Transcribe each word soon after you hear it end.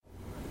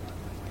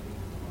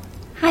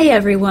Hi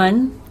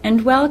everyone,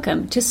 and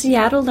welcome to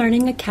Seattle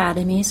Learning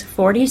Academy's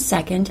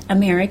 42nd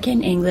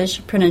American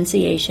English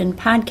Pronunciation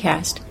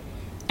Podcast,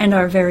 and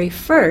our very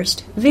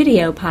first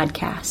video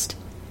podcast.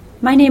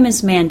 My name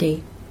is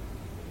Mandy.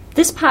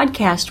 This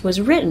podcast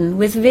was written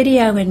with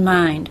video in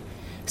mind,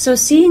 so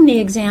seeing the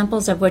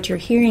examples of what you're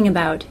hearing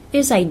about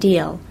is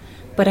ideal,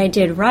 but I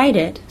did write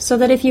it so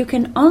that if you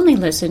can only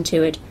listen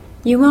to it,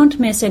 you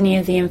won't miss any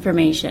of the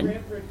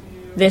information.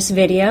 This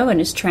video and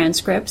its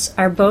transcripts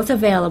are both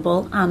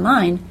available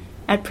online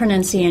at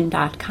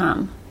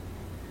pronuncian.com.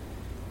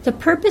 The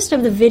purpose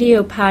of the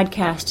video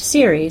podcast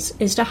series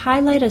is to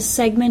highlight a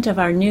segment of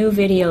our new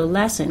video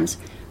lessons,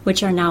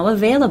 which are now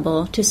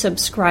available to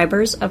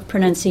subscribers of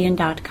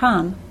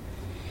pronuncian.com.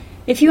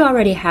 If you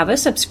already have a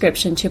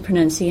subscription to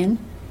Pronuncian,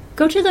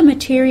 go to the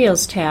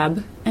Materials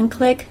tab and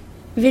click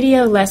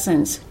Video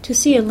Lessons to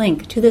see a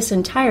link to this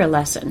entire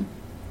lesson.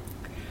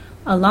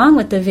 Along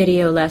with the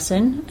video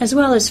lesson, as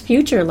well as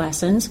future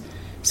lessons,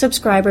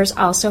 subscribers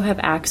also have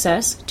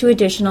access to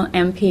additional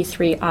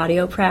MP3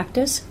 audio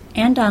practice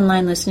and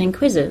online listening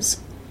quizzes.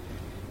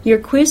 Your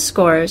quiz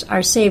scores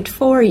are saved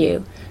for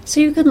you,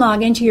 so you can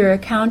log into your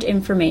account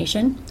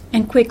information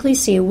and quickly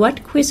see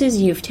what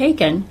quizzes you've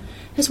taken,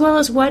 as well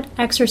as what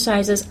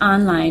exercises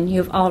online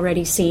you've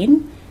already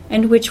seen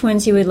and which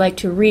ones you would like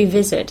to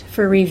revisit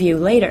for review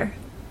later.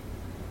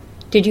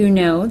 Did you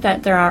know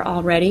that there are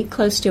already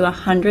close to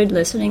 100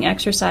 listening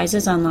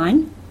exercises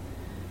online?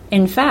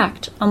 In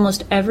fact,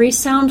 almost every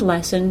sound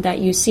lesson that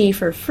you see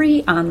for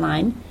free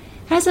online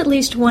has at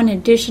least one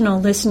additional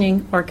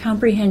listening or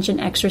comprehension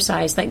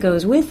exercise that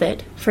goes with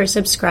it for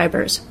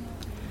subscribers.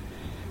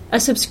 A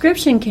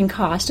subscription can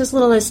cost as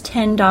little as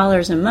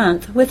 $10 a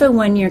month with a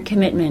one-year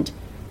commitment,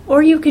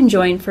 or you can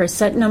join for a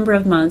set number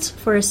of months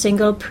for a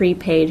single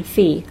prepaid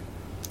fee.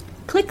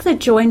 Click the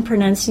Join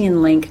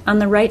Pronuncian link on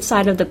the right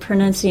side of the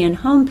Pronuncian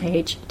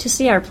homepage to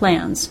see our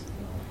plans.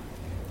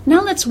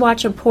 Now let's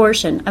watch a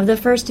portion of the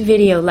first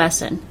video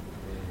lesson.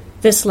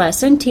 This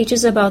lesson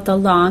teaches about the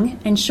long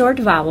and short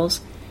vowels,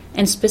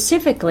 and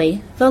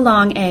specifically the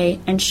long A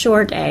and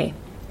short A.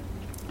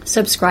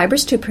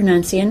 Subscribers to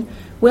Pronuncian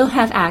will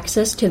have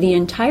access to the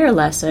entire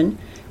lesson,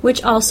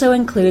 which also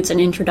includes an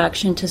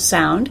introduction to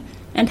sound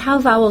and how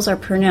vowels are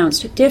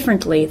pronounced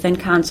differently than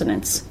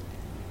consonants.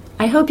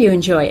 I hope you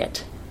enjoy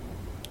it.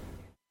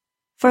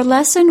 For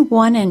Lesson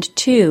 1 and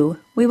 2,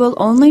 we will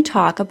only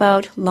talk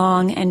about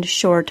long and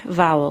short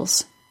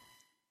vowels.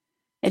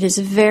 It is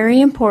very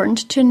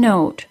important to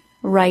note,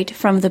 right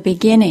from the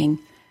beginning,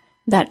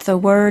 that the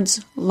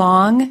words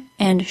long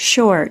and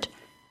short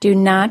do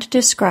not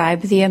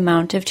describe the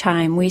amount of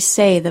time we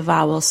say the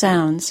vowel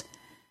sounds.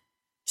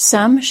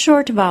 Some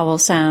short vowel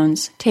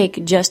sounds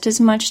take just as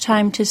much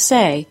time to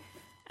say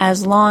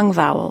as long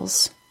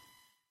vowels.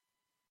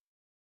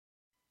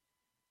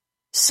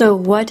 So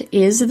what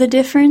is the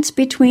difference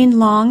between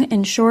long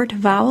and short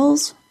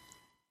vowels?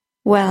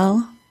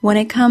 Well, when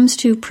it comes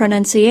to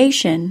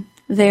pronunciation,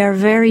 they are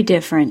very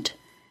different.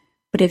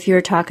 But if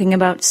you're talking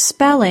about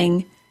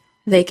spelling,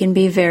 they can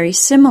be very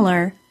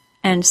similar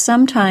and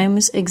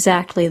sometimes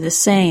exactly the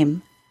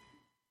same.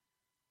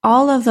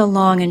 All of the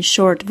long and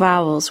short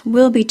vowels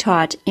will be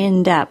taught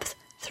in depth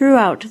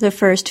throughout the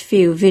first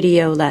few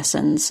video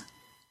lessons.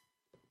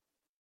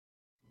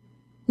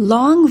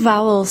 Long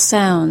vowel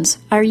sounds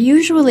are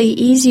usually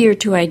easier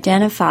to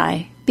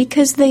identify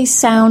because they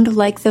sound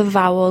like the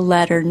vowel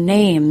letter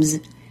names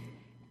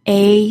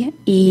A,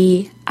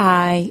 E,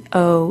 I,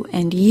 O,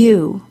 and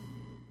U.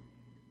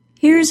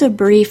 Here's a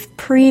brief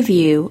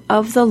preview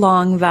of the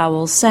long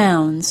vowel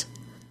sounds.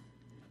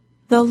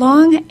 The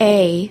long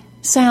A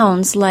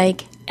sounds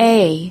like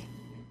A.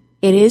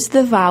 It is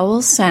the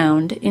vowel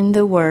sound in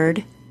the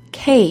word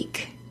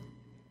cake.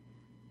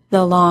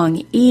 The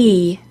long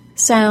E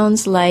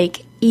sounds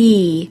like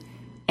E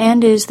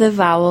and is the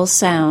vowel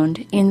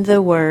sound in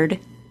the word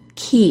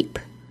keep.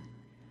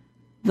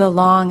 The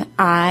long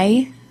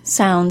I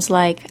sounds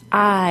like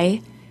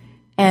I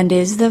and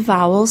is the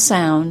vowel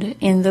sound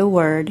in the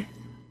word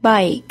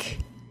bike.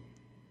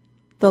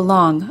 The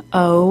long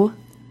O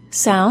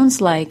sounds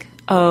like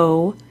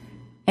O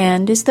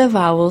and is the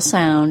vowel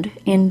sound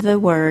in the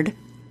word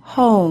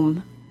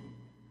home.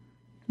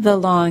 The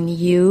long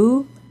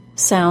U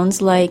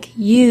sounds like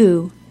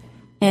U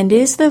and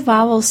is the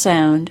vowel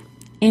sound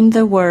in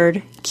the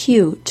word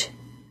cute.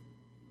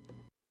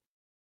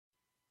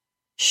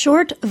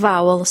 Short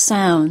vowel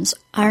sounds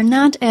are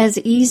not as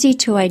easy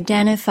to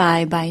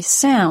identify by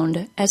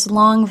sound as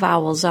long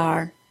vowels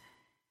are.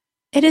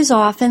 It is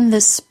often the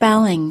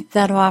spelling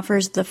that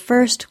offers the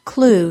first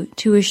clue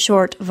to a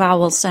short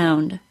vowel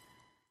sound.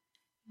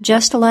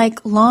 Just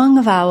like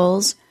long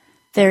vowels,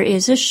 there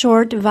is a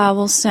short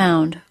vowel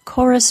sound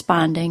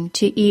corresponding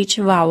to each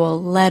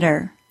vowel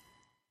letter.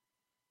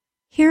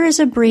 Here is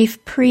a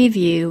brief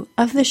preview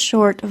of the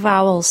short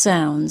vowel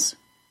sounds.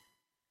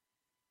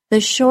 The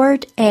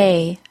short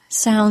A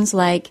sounds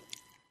like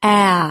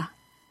A.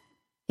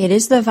 It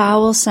is the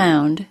vowel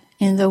sound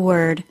in the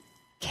word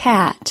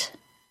cat.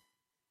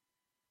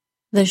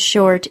 The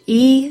short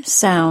E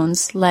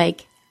sounds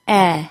like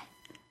E.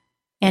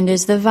 and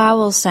is the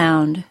vowel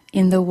sound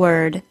in the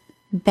word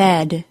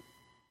bed.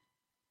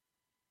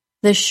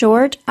 The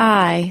short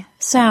I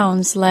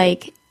sounds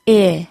like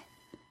I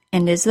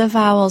and is the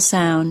vowel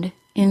sound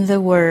in the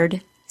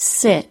word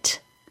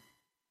sit.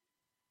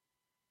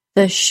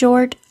 The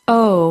short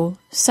O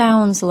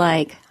sounds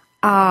like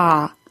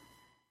ah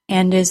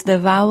and is the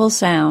vowel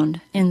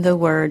sound in the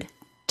word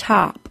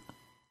top.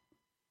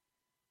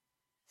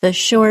 The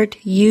short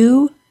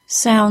U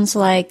sounds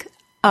like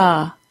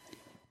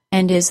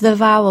and is the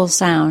vowel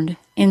sound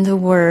in the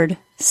word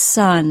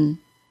sun.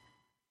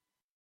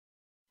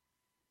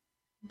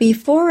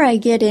 Before I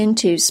get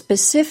into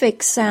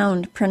specific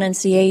sound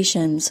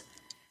pronunciations,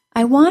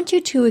 I want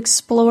you to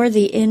explore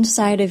the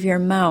inside of your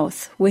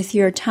mouth with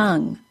your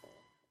tongue.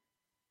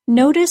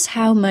 Notice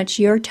how much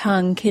your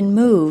tongue can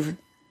move.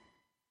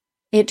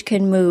 It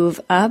can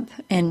move up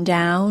and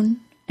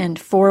down and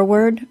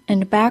forward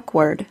and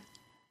backward.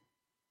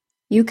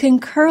 You can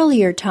curl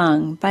your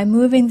tongue by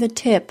moving the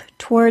tip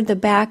toward the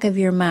back of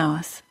your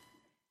mouth,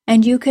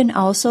 and you can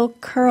also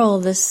curl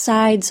the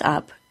sides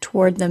up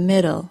toward the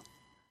middle.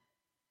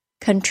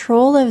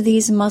 Control of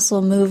these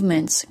muscle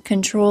movements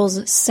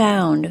controls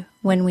sound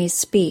when we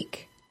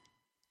speak.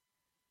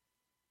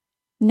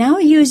 Now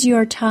use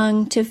your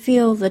tongue to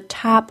feel the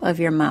top of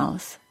your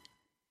mouth.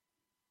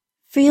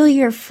 Feel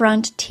your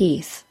front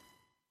teeth.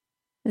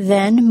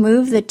 Then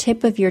move the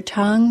tip of your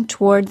tongue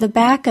toward the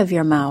back of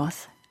your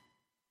mouth.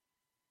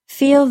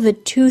 Feel the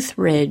tooth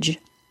ridge,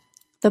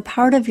 the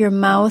part of your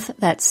mouth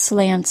that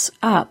slants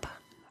up,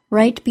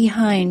 right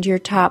behind your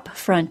top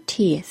front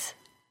teeth.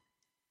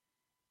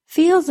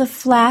 Feel the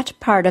flat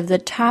part of the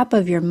top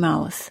of your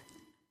mouth.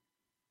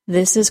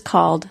 This is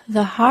called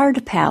the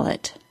hard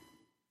palate.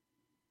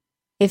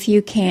 If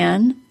you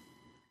can,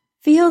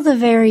 feel the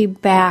very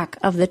back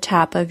of the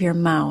top of your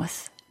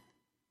mouth.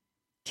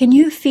 Can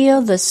you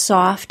feel the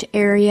soft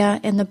area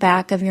in the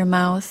back of your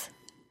mouth?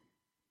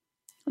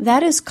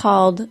 That is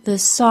called the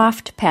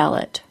soft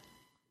palate.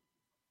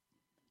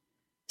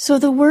 So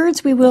the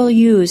words we will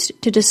use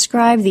to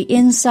describe the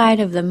inside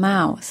of the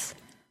mouth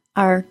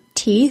are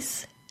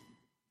teeth,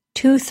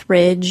 tooth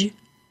ridge,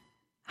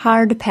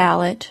 hard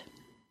palate,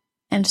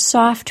 and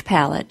soft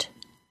palate.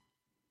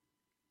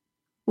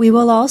 We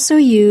will also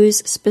use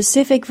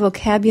specific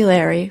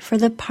vocabulary for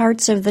the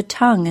parts of the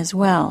tongue as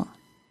well.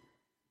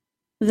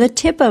 The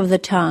tip of the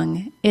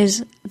tongue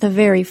is the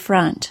very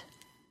front.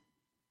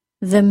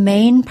 The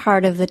main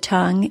part of the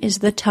tongue is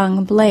the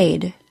tongue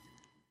blade.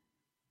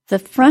 The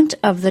front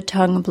of the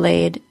tongue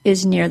blade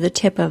is near the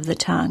tip of the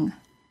tongue.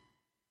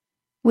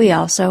 We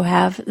also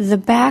have the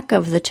back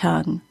of the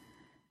tongue,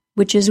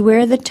 which is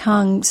where the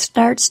tongue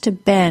starts to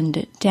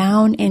bend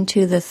down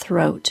into the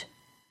throat.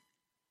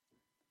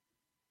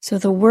 So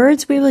the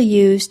words we will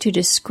use to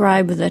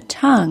describe the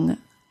tongue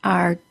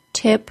are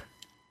tip,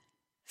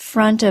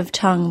 front of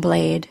tongue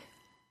blade,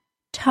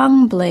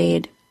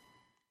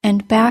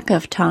 and back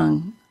of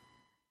tongue.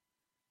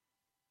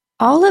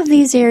 All of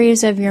these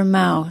areas of your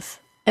mouth,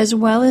 as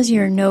well as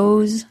your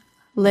nose,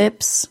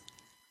 lips,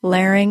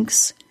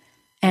 larynx,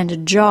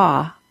 and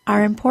jaw,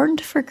 are important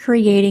for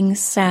creating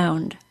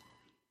sound.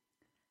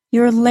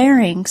 Your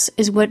larynx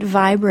is what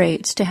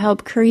vibrates to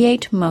help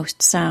create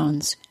most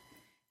sounds.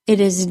 It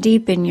is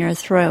deep in your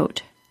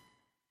throat.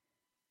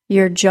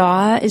 Your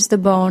jaw is the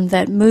bone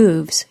that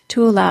moves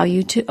to allow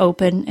you to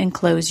open and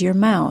close your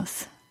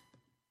mouth.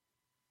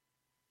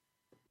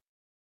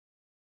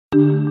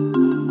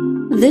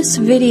 This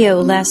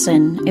video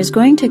lesson is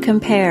going to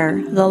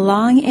compare the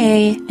long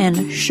A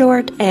and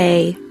short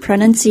A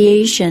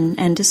pronunciation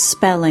and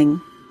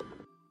spelling.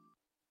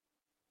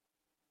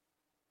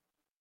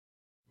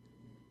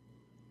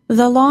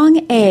 The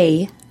long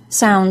A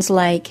sounds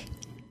like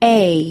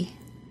A.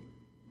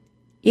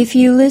 If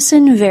you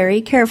listen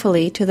very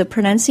carefully to the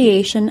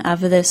pronunciation of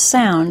this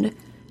sound,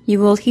 you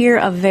will hear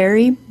a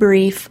very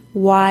brief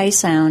Y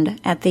sound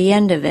at the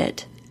end of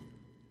it.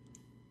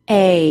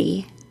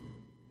 A.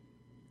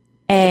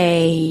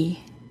 A.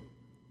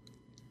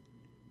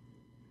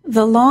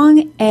 The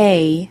long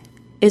A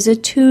is a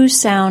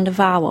two-sound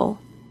vowel.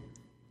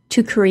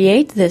 To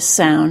create this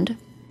sound,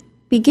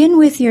 begin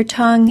with your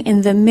tongue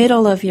in the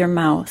middle of your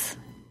mouth,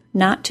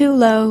 not too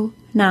low,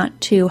 not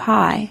too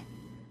high.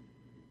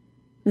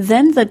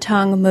 Then the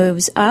tongue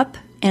moves up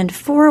and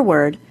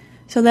forward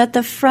so that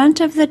the front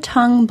of the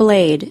tongue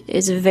blade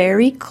is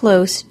very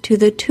close to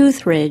the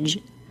tooth ridge.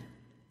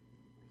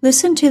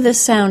 Listen to the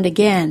sound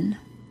again.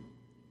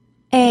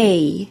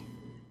 A.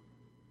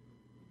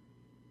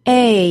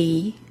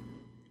 A.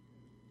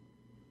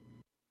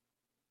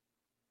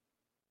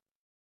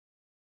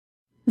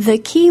 The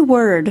key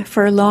word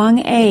for long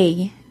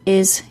A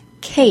is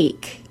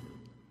cake.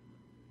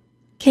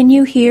 Can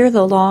you hear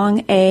the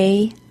long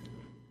A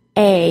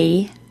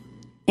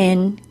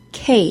in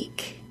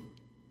cake?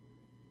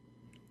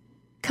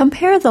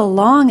 Compare the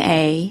long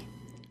A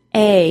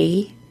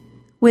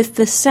with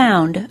the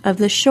sound of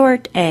the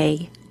short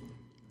A,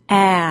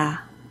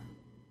 ah.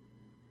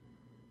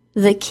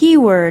 The key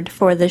word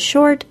for the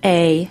short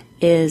A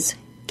is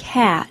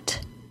cat.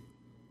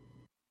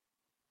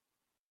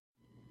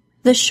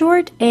 The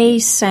short A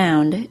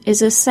sound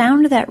is a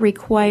sound that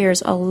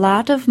requires a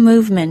lot of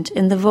movement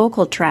in the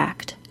vocal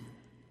tract.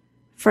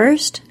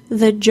 First,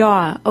 the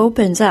jaw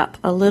opens up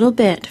a little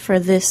bit for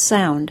this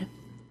sound.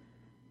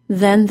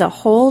 Then the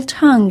whole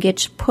tongue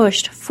gets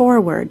pushed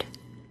forward.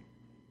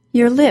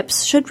 Your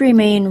lips should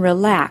remain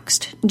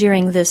relaxed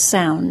during this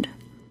sound.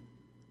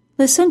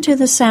 Listen to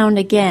the sound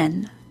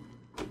again.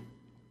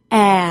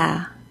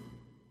 Ah,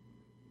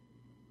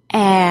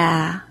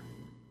 ah.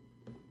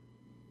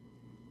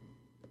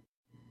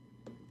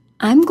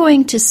 I'm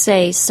going to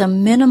say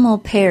some minimal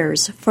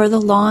pairs for the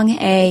long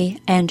A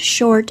and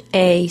short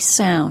A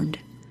sound.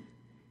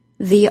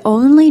 The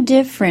only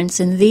difference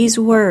in these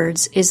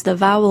words is the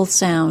vowel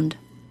sound.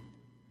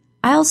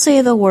 I'll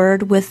say the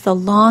word with the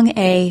long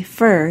A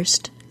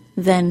first,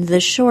 then the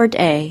short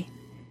A.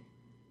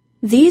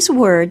 These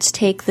words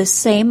take the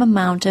same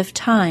amount of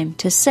time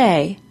to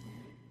say.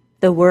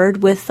 The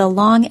word with the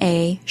long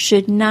A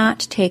should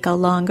not take a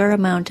longer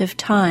amount of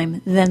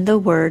time than the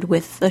word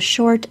with the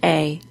short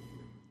A.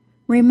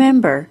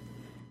 Remember,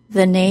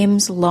 the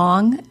names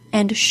long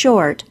and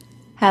short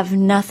have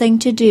nothing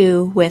to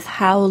do with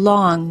how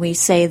long we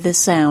say the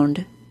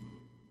sound.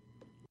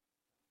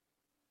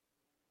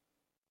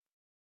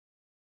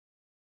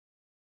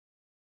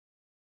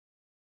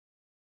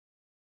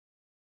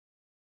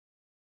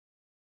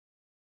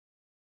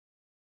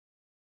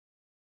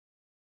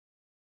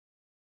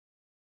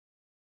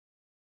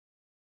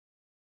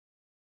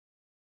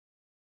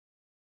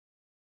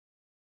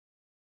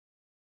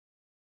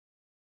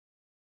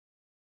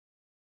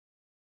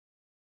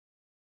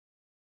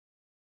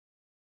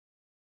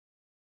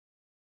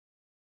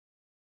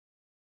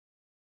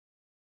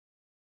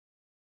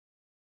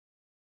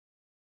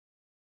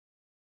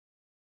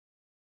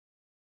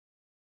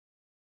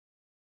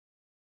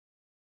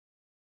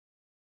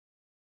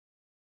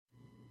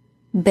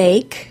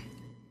 Bake,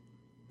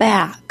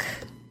 back.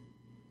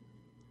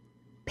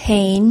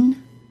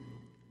 Pain,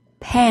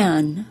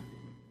 pan.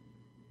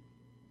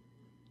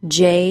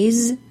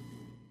 Jays,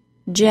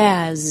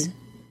 jazz.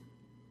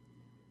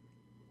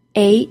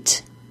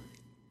 Ate,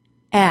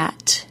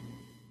 at.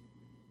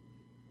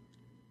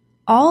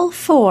 All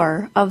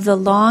four of the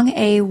long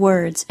A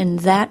words in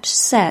that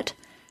set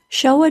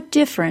show a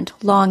different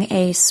long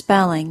A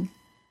spelling.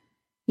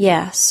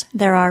 Yes,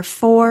 there are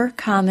 4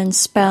 common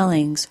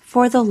spellings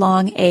for the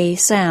long A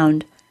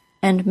sound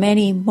and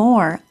many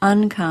more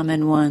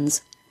uncommon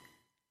ones.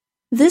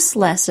 This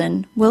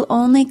lesson will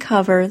only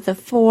cover the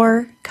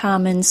 4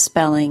 common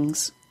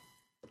spellings.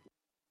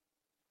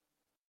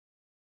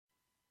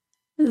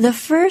 The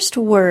first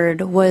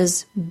word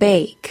was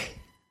bake.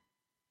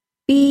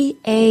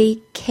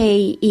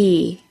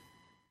 B-A-K-E.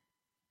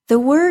 The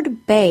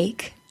word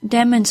bake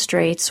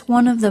demonstrates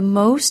one of the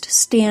most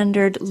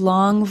standard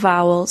long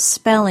vowel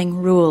spelling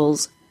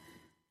rules,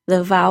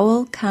 the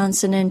vowel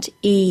consonant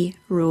E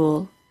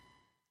rule.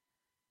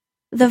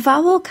 The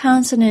vowel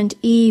consonant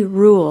E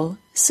rule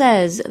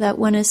says that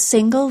when a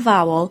single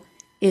vowel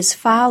is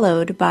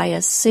followed by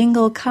a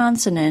single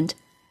consonant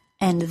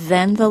and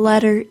then the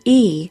letter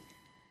E,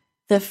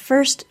 the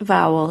first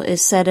vowel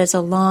is said as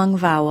a long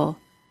vowel.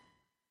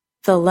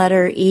 The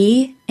letter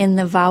E in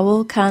the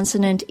vowel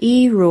consonant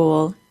E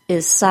rule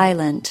is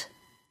silent.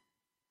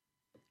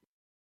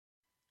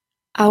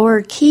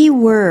 Our key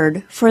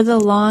word for the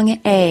long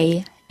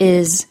A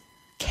is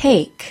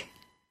cake.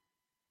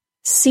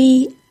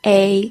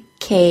 C-A-K-E.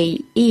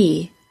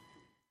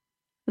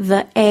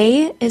 The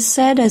A is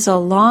said as a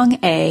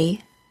long A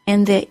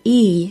and the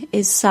E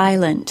is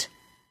silent.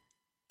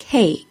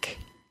 Cake.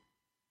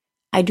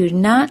 I do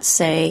not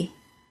say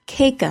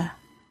cake-a.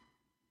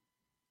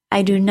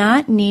 I do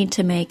not need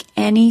to make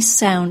any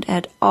sound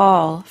at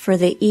all for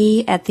the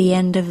E at the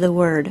end of the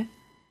word.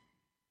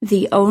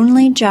 The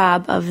only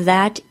job of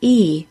that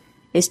E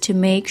is to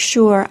make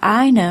sure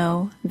I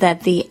know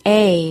that the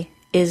A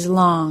is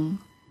long.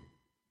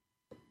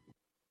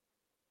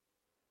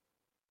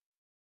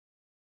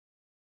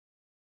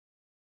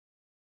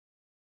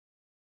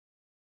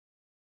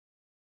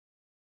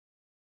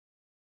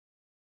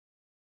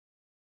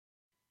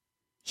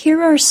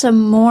 Here are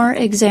some more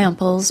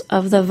examples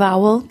of the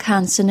vowel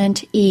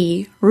consonant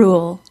E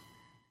rule.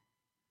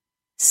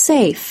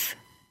 Safe.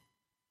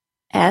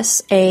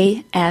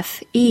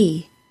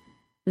 S-A-F-E.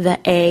 The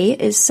A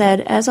is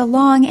said as a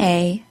long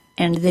A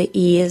and the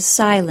E is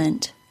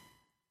silent.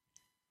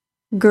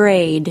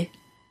 Grade.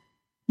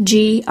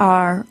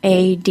 G-R-A-D-E.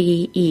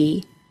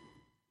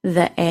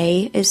 The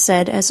A is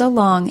said as a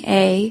long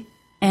A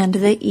and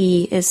the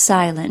E is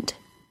silent.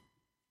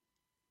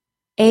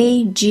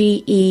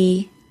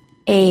 A-G-E.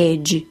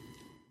 Age.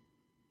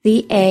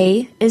 The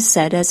A is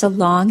said as a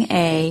long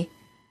A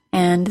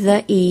and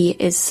the E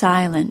is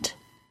silent.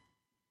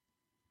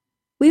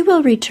 We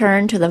will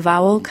return to the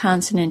vowel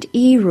consonant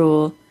E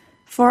rule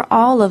for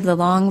all of the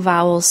long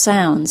vowel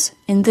sounds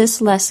in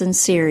this lesson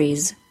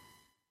series.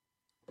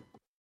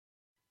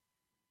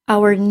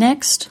 Our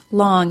next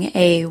long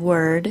A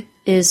word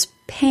is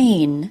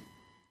pain.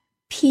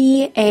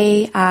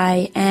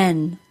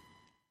 P-A-I-N.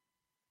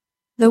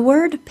 The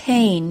word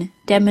pain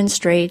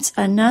demonstrates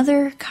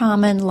another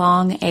common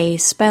long A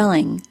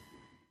spelling,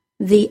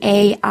 the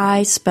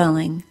AI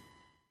spelling.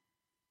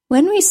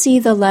 When we see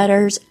the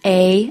letters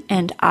A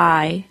and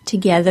I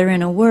together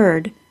in a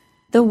word,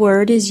 the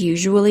word is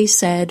usually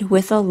said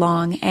with a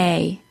long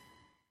A.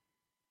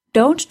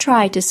 Don't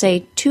try to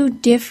say two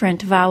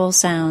different vowel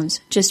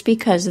sounds just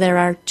because there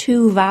are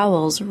two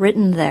vowels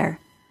written there.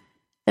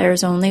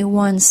 There's only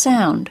one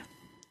sound,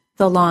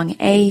 the long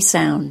A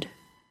sound.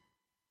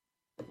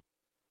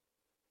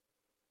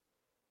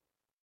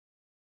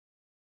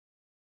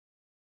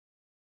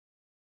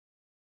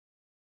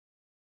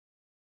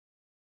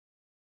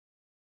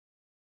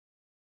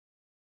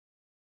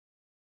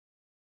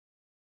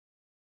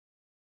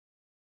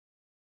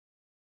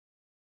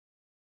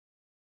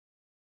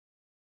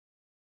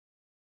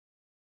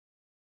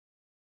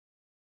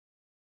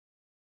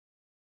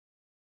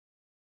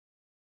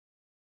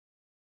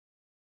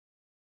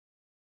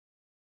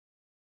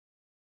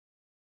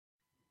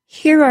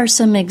 Here are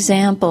some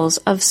examples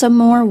of some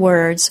more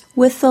words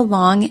with the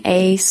long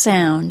A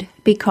sound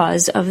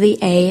because of the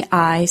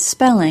AI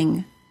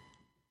spelling.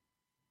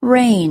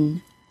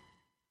 Rain,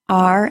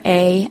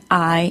 R-A-I-N.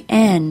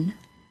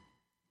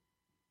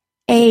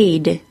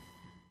 Aid,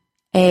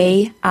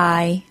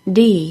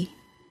 A-I-D.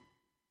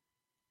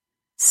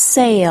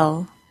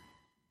 Sail,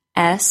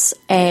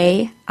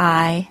 S-A-I-L.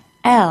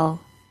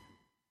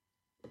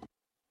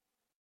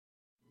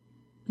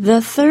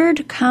 The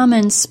third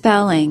common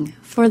spelling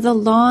for the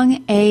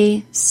long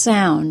A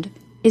sound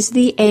is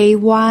the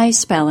AY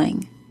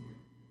spelling.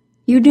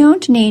 You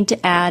don't need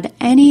to add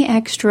any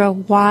extra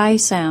Y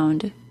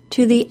sound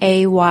to the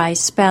AY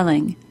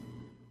spelling.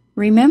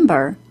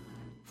 Remember,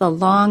 the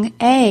long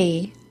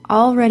A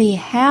already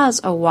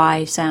has a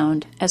Y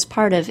sound as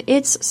part of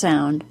its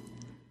sound.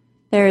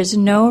 There is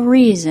no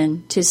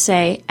reason to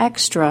say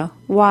extra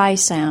Y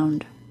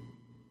sound.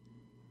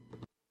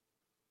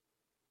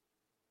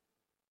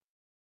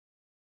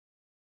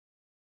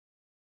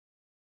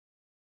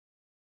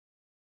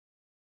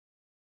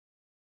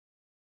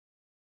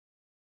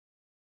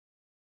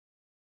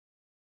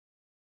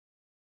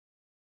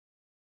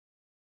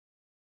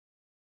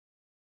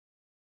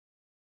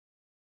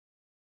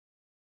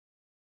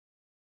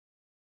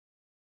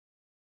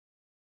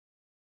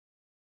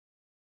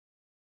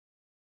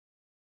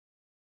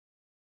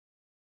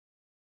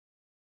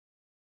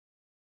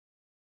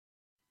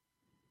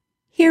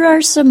 Here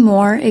are some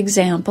more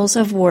examples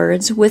of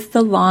words with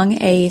the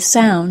long A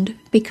sound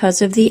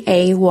because of the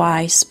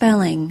AY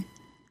spelling.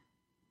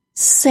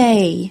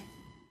 Say,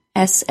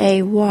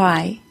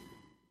 S-A-Y.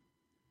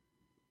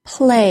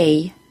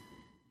 Play,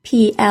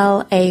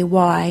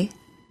 P-L-A-Y.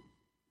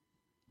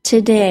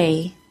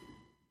 Today,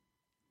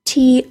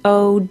 T-O-D-A-Y.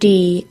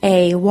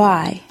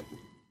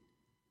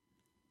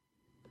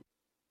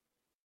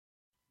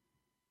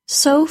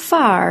 So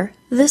far,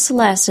 this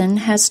lesson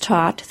has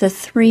taught the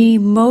three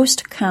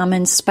most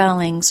common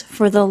spellings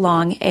for the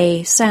long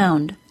A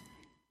sound: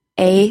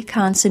 A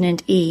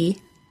consonant E,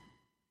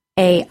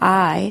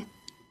 A-I,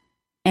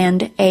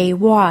 and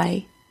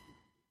A-Y.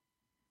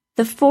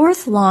 The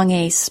fourth long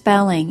A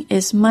spelling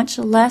is much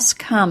less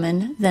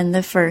common than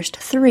the first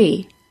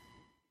three.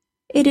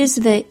 It is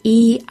the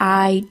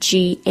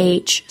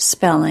E-I-G-H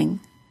spelling.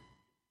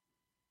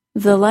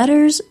 The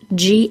letters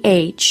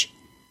G-H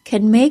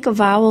can make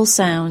vowel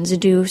sounds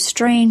do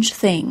strange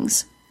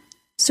things,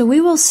 so we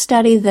will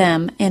study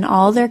them in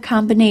all their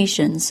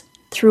combinations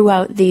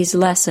throughout these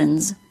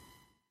lessons.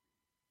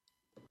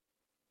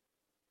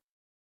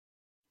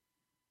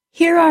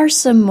 Here are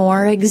some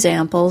more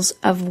examples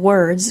of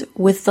words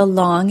with the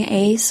long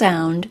A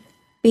sound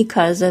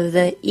because of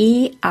the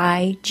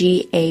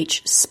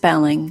E-I-G-H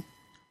spelling.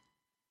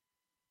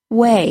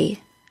 Weigh,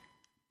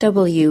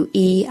 W-E-I-G-H.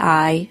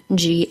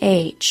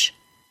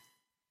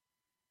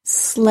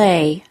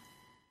 Sleigh,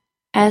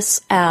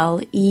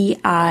 S-L-E-I-G-H.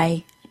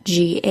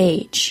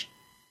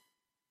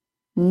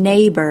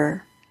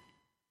 Neighbor,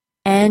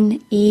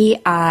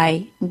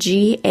 N-E-I-G-H-B-O-R.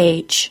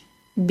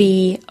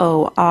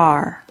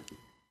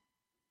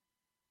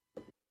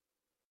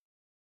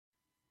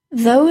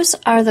 Those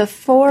are the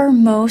four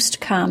most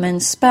common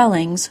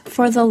spellings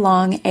for the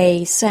long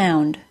A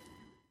sound.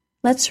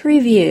 Let's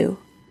review.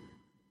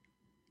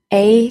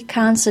 A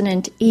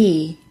consonant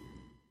E,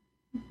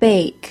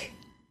 bake.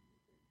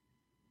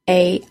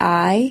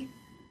 A-I,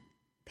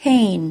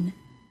 pain.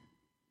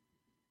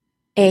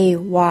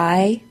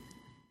 A-Y,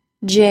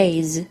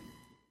 jays.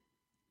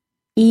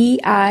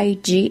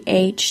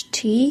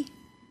 E-I-G-H-T,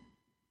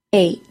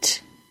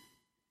 eight.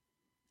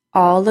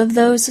 All of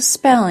those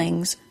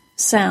spellings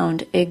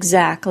sound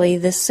exactly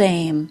the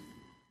same.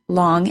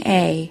 Long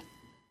A,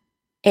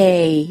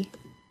 A.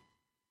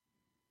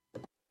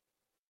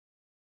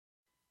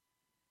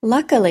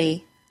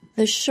 Luckily,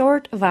 the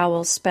short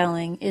vowel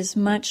spelling is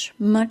much,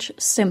 much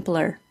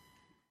simpler.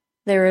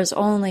 There is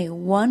only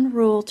one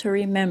rule to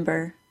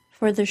remember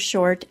for the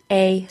short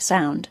A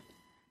sound,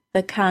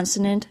 the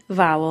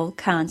consonant-vowel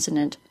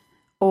consonant,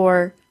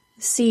 or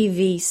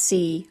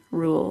CVC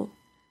rule.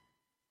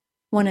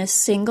 When a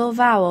single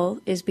vowel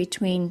is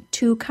between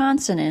two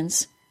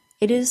consonants,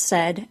 it is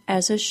said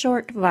as a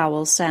short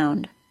vowel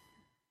sound.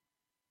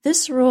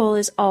 This rule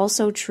is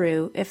also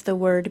true if the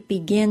word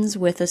begins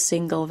with a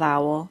single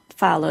vowel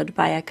followed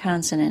by a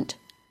consonant.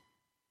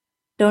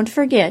 Don't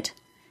forget,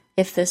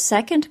 if the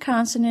second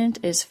consonant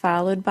is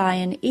followed by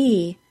an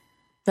E,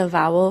 the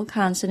vowel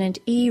consonant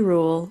E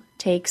rule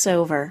takes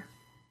over.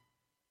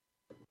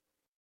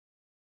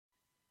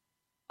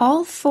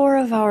 All four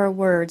of our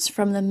words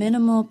from the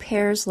minimal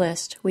pairs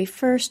list we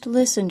first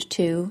listened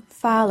to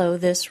follow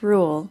this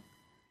rule.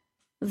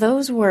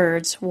 Those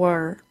words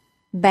were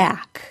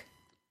back,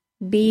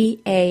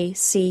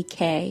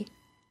 B-A-C-K,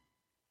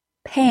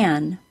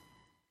 pan,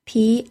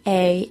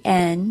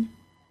 P-A-N,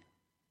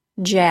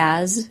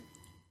 jazz,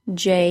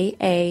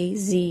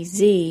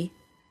 J-A-Z-Z,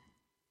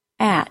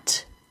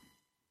 at,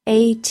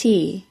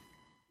 A-T.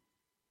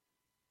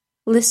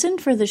 Listen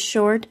for the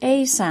short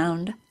A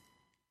sound,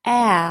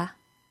 ah,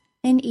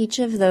 in each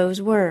of those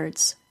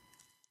words.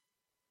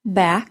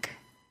 Back,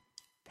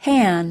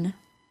 pan,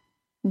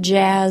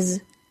 jazz,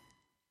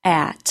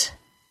 at.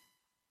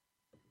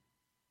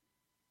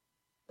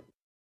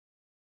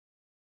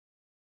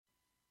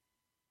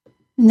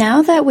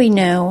 Now that we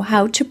know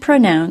how to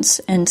pronounce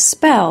and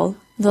spell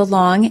the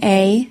long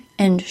A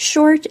and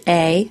short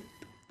A,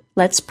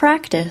 let's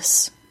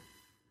practice.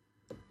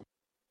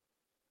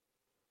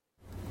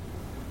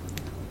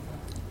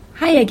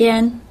 Hi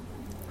again.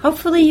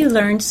 Hopefully you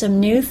learned some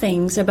new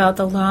things about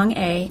the long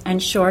A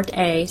and short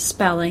A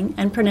spelling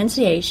and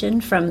pronunciation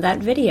from that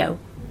video.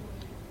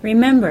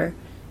 Remember,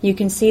 you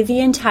can see the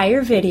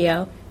entire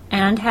video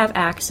and have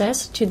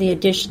access to the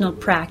additional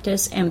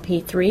practice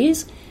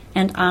MP3s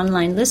and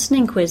online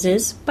listening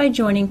quizzes by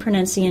joining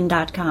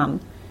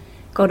Pronuncian.com.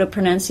 Go to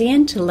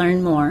Pronuncian to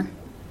learn more.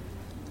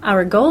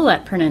 Our goal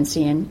at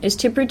Pronuncian is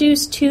to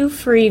produce 2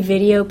 free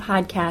video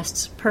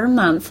podcasts per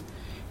month,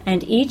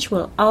 and each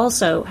will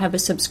also have a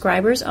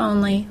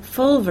subscribers-only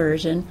full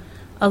version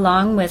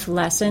along with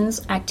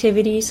lessons,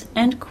 activities,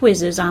 and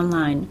quizzes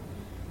online.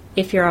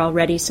 If you're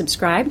already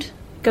subscribed,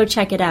 go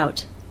check it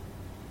out.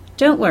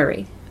 Don't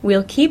worry,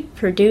 we'll keep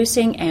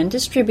producing and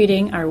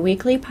distributing our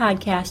weekly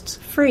podcasts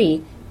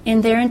free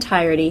in their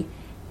entirety,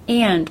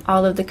 and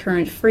all of the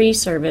current free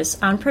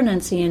service on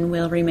Pronuncian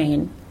will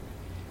remain.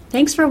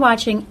 Thanks for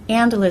watching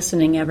and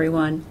listening,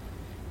 everyone.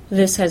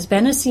 This has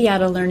been a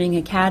Seattle Learning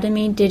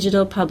Academy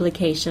digital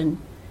publication.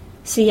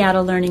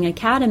 Seattle Learning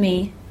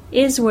Academy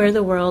is where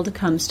the world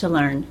comes to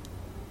learn.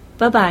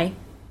 Bye-bye.